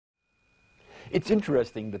It's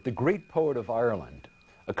interesting that the great poet of Ireland,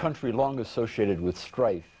 a country long associated with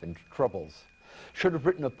strife and troubles, should have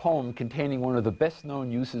written a poem containing one of the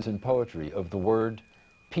best-known uses in poetry of the word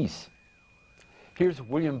peace. Here's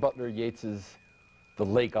William Butler Yeats's The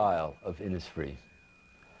Lake Isle of Innisfree.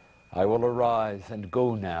 I will arise and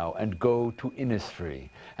go now and go to Innisfree,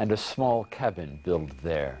 and a small cabin build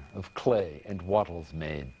there, of clay and wattles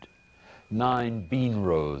made. 9 bean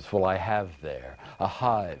rows will I have there, a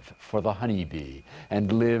hive for the honey bee, and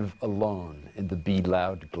live alone in the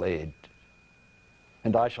bee-loud glade.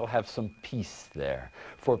 And I shall have some peace there,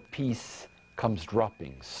 for peace comes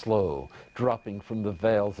dropping slow, dropping from the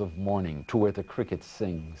vales of morning to where the cricket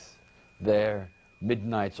sings. There,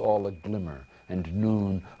 midnight's all a glimmer, and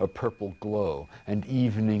noon a purple glow, and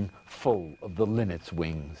evening full of the linnet's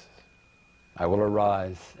wings. I will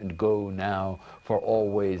arise and go now, for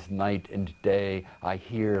always night and day I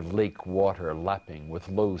hear lake water lapping with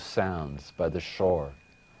low sounds by the shore.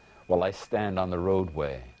 While I stand on the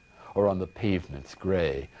roadway or on the pavements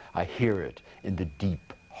gray, I hear it in the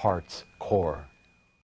deep heart's core.